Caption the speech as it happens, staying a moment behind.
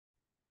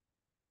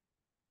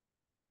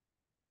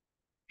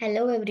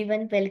Hello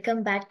everyone,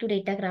 welcome back to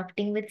Data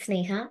Crafting with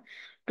Sneha.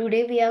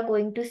 Today we are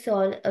going to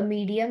solve a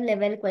medium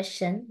level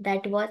question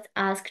that was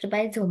asked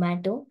by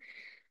Zomato.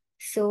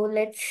 So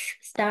let's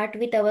start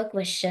with our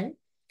question.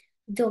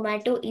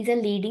 Zomato is a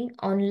leading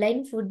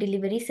online food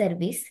delivery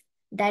service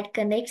that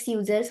connects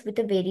users with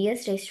the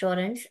various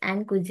restaurants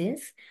and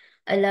cuisines,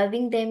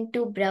 allowing them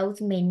to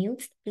browse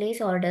menus,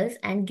 place orders,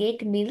 and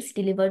get meals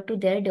delivered to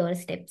their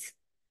doorsteps.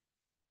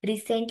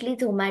 Recently,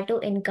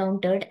 Zomato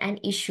encountered an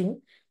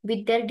issue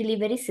with their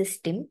delivery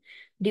system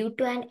due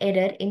to an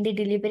error in the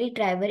delivery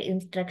driver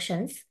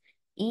instructions.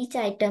 Each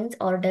item's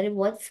order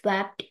was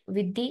swapped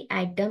with the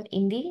item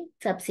in the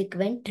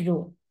subsequent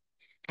row.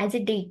 As a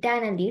data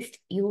analyst,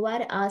 you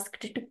are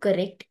asked to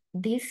correct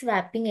this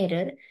swapping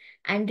error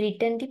and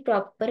return the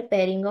proper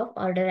pairing of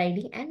order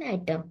ID and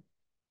item.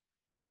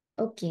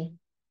 Okay.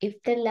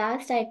 If the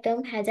last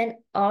item has an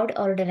odd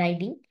order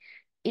ID,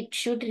 it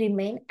should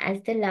remain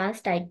as the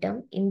last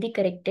item in the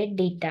corrected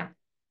data.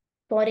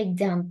 For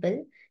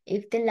example,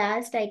 if the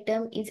last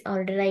item is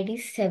order ID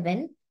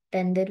 7,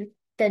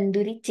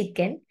 tandoori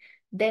chicken,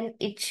 then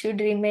it should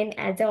remain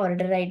as a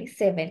order ID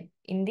 7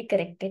 in the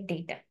corrected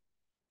data.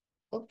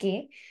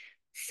 Okay,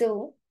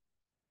 so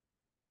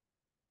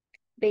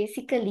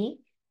basically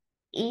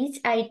each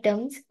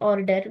item's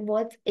order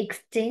was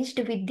exchanged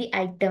with the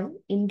item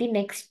in the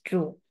next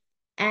row,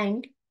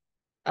 and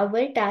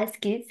our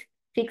task is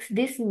fix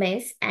this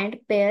mess and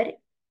pair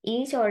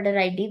each order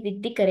ID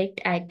with the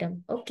correct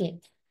item. Okay,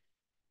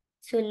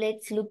 so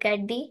let's look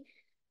at the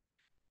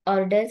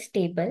orders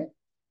table.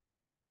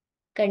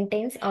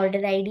 Contains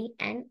order ID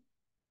and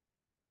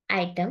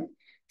item.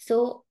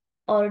 So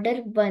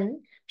order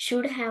 1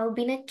 should have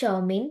been a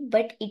chow mein,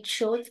 but it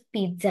shows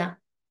pizza.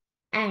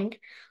 And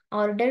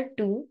order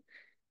 2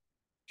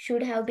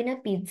 should have been a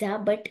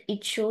pizza, but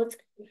it shows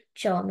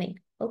chow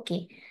mein.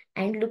 Okay.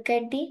 And look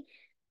at the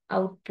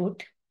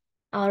output.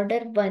 Order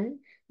 1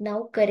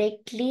 now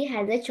correctly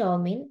has a chow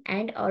mein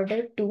and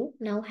order 2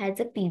 now has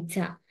a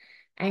pizza.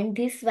 And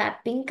this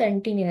swapping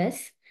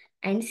continues.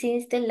 And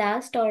since the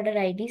last order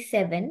ID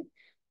 7,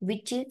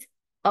 which is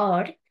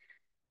odd,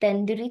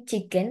 tandoori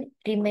chicken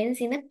remains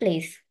in a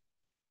place.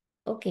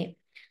 Okay.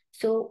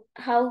 So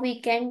how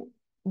we can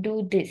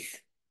do this?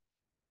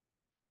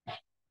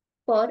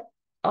 For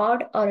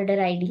odd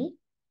order ID,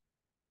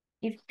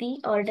 if the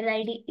order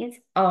ID is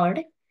odd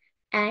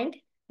and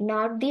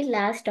not the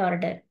last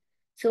order,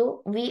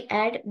 so we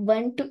add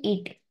 1 to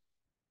it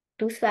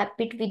to swap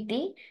it with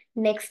the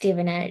next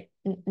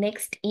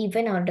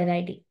even order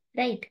ID,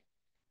 right?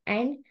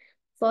 And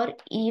for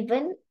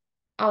even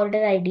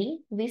order ID,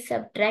 we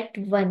subtract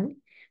 1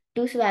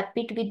 to swap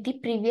it with the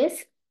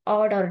previous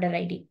odd order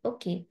ID.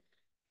 Okay.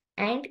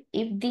 And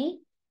if the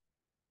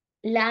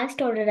last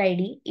order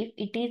ID, if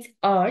it is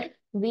odd,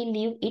 we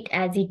leave it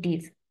as it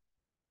is,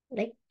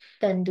 like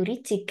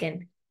tandoori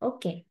chicken.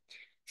 Okay.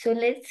 So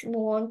let's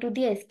move on to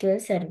the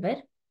SQL server.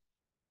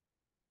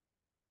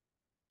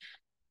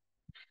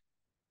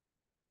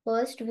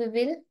 First, we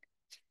will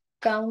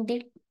count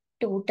the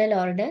total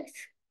orders.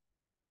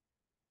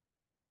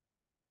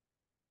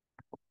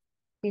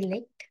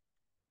 Select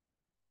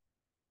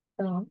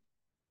from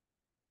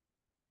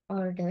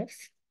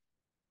orders.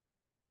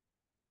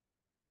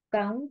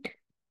 Count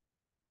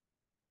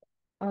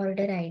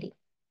order ID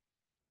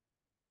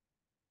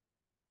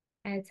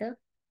as a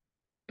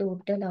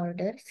total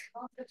orders.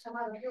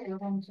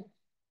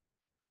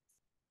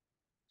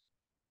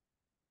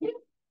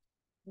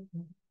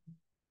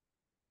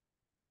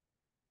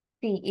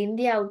 See, in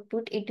the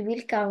output, it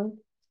will count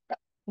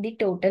the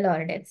total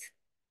orders.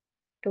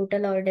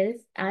 Total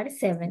orders are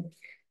 7,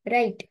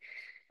 right?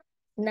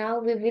 Now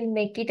we will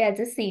make it as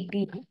a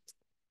CT.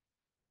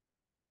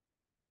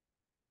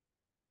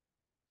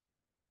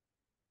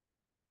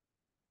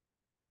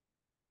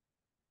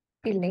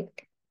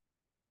 Select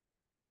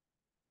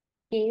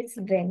case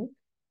when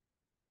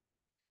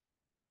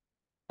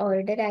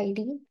order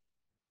ID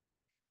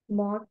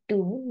mod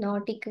 2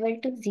 not equal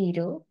to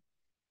 0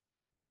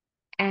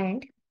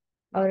 and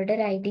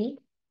order ID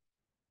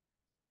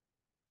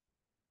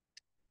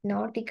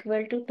not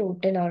equal to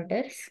total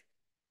orders.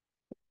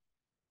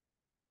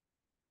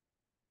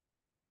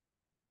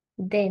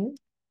 Then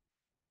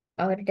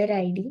order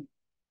ID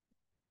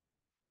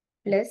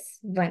plus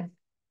 1.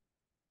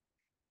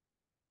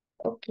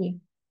 Okay.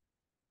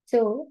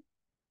 So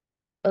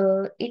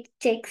it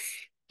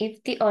checks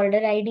if the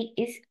order ID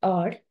is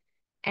odd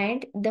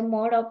and the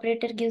mod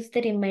operator gives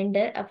the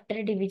remainder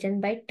after division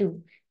by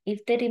 2.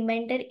 If the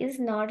remainder is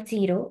not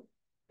 0,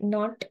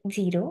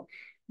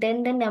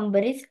 then the number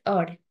is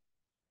odd.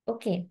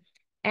 Okay.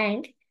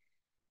 And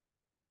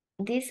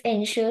this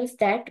ensures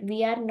that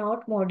we are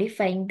not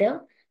modifying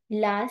the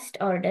last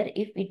order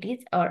if it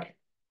is odd.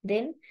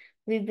 Then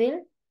we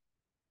will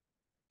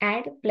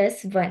add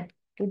plus 1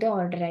 to the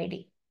order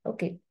ID.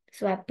 Okay.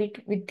 Swap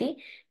it with the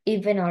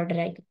even order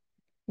ID.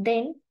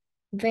 Then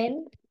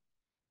when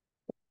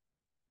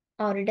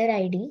order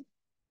ID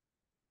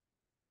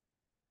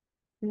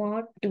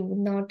mod 2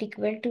 not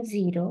equal to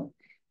 0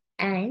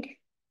 and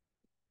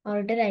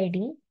order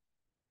ID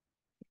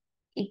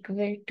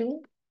equal to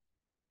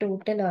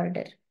total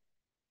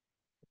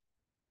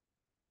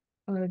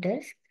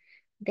orders,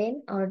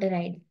 then order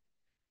ID.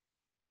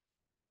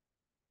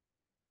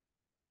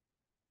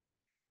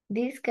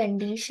 This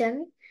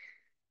condition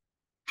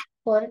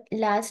for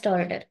last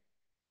order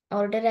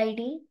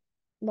ID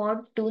mod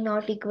 2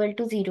 not equal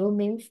to 0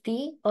 means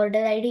the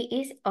order ID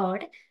is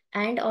odd,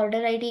 and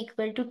order ID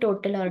equal to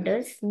total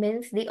orders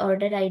means the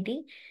order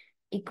ID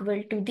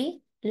equal to the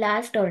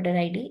last order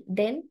ID.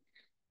 Then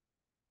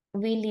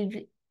we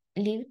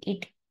leave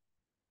it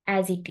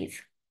as it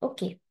is.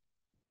 Okay.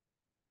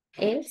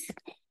 Else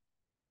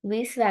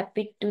we swap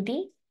it to the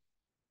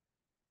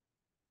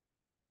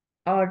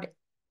odd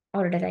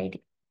order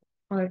ID.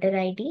 Order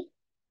ID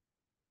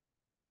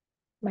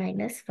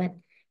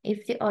 -1.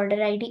 If the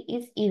order ID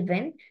is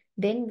even,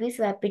 then we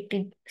swap it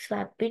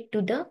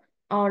to the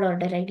odd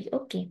order ID.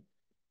 Okay.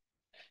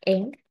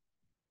 End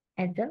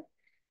as a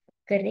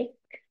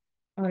correct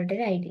order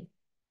ID.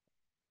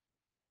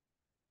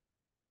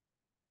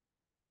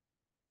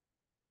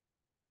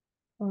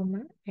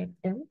 Comma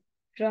item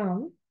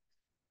from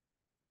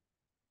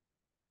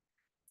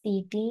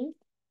CT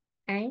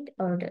and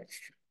orders.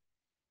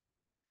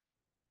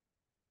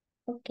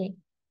 Okay.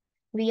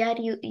 We are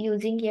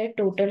using here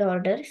total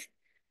orders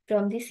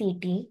from the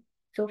CT.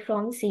 So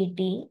from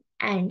CT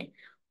and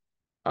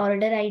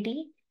order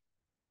ID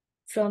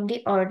from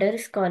the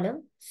orders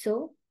column.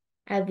 So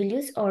I will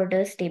use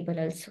orders table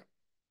also.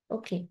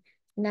 Okay.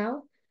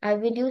 Now I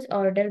will use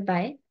order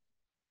by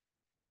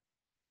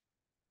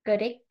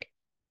correct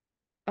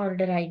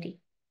order ID.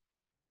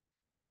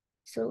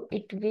 So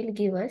it will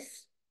give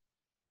us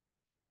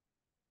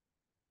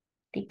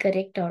the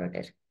correct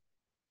order.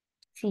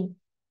 See,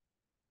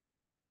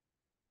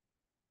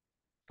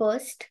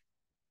 first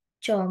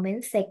chow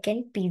mein,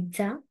 second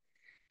pizza,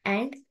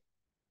 and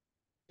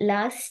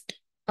last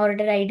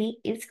order ID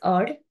is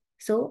odd.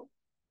 So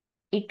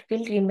it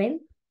will remain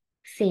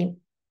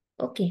same.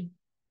 Okay.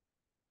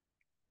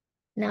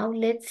 Now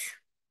let's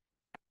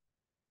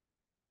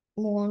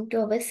move on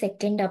to our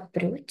second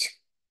approach.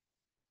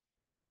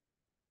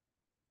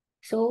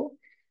 So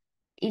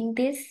in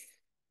this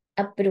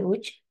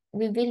approach,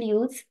 we will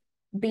use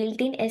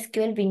built-in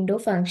SQL window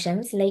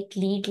functions like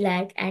lead,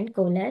 lag, and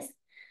coalesce.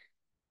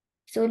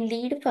 So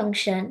lead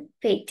function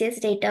fetches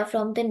data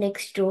from the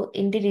next row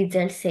in the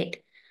result set.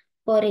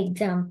 For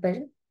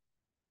example,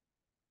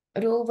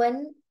 row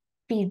 1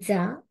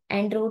 pizza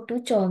and row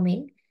 2 chow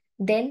mein.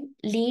 Then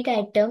lead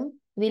item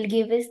will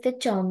give us the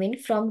chow mein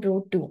from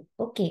row 2.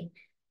 Okay.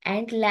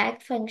 And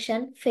lag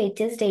function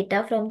fetches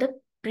data from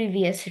the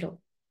previous row.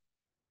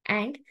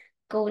 And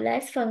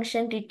coalesce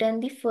function return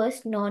the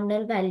first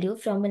non-null value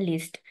from a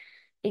list.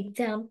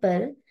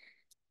 Example,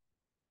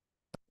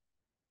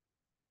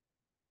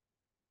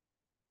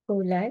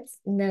 coalesce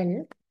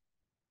null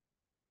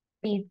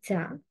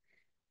pizza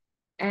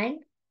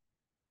and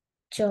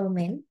chow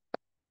mein.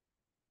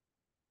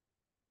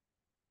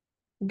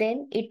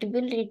 Then it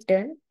will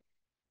return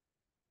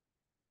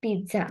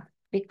pizza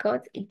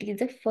because it is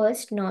the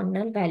first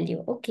non-null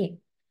value. Okay.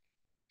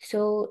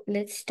 So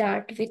let's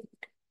start with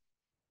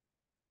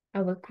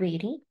our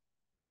query.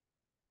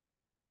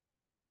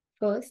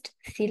 First,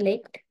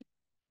 select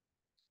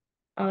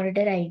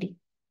order ID.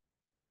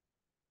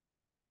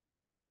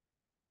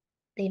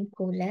 Then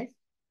coalesce.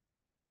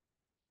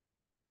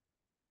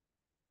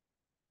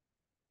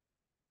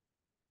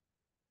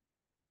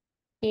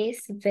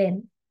 Case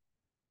when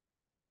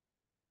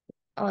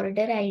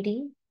order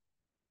ID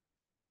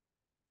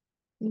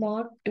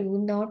mod 2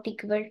 not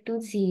equal to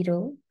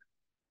 0,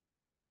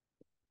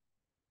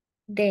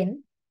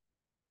 then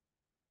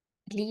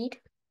lead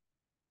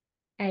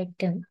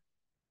item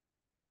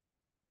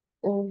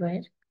over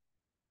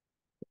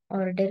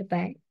order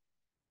by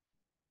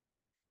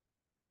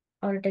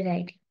order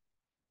ID.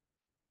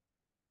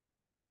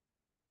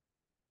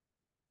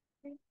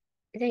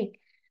 Right.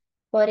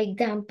 For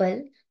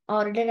example,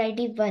 order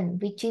ID 1,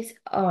 which is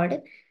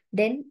odd,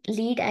 then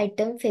lead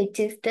item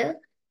fetches the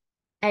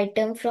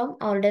item from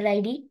order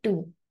ID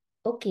 2.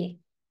 Okay.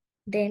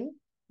 Then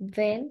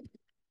when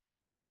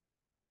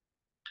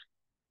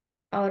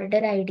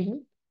order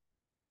ID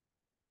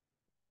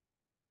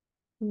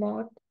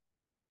mod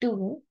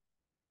 2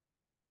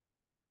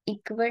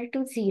 equal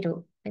to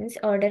 0, means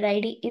order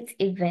ID is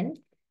even,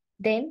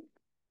 then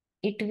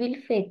it will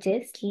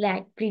fetches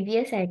like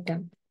previous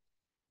item.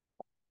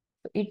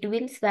 It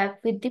will swap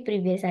with the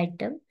previous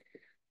item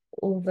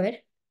over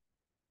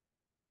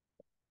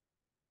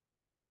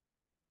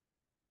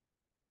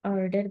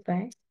order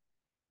by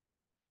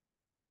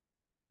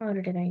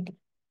order ID.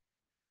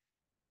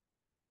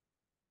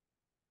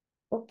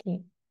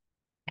 Okay.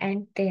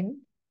 And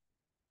then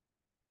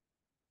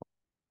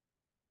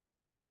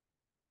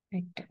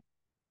item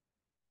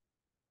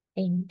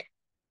end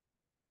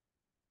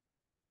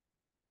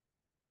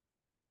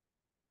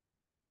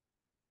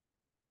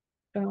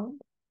from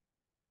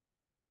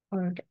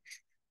order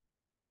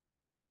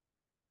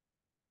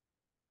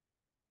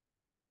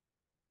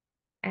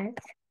as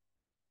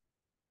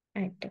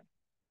item.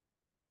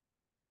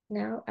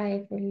 Now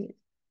I will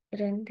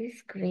run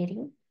this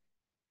query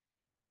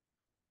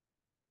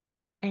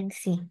and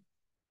see.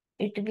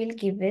 It will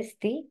give us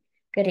the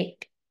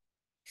correct.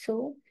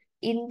 So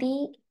in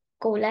the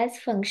collage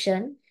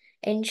function,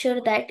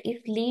 ensure that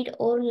if lead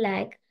or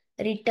lag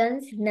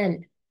returns null,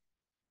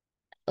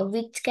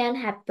 which can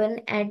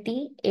happen at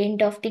the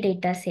end of the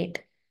data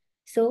set.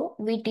 So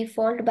we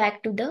default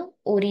back to the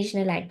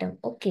original item.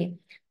 Okay.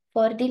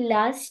 For the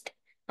last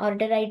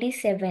order ID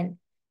 7,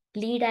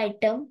 lead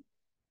item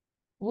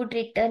would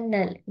return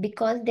null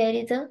because there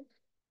is a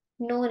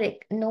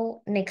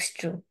no next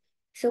true.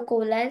 So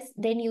collage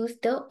then use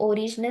the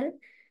original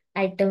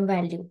item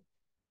value.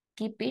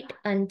 Keep it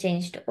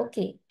unchanged.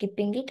 Okay,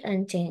 keeping it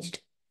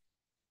unchanged.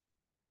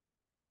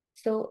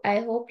 So I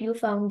hope you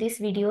found this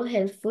video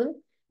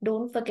helpful.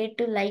 Don't forget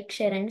to like,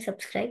 share and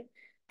subscribe.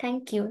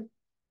 Thank you.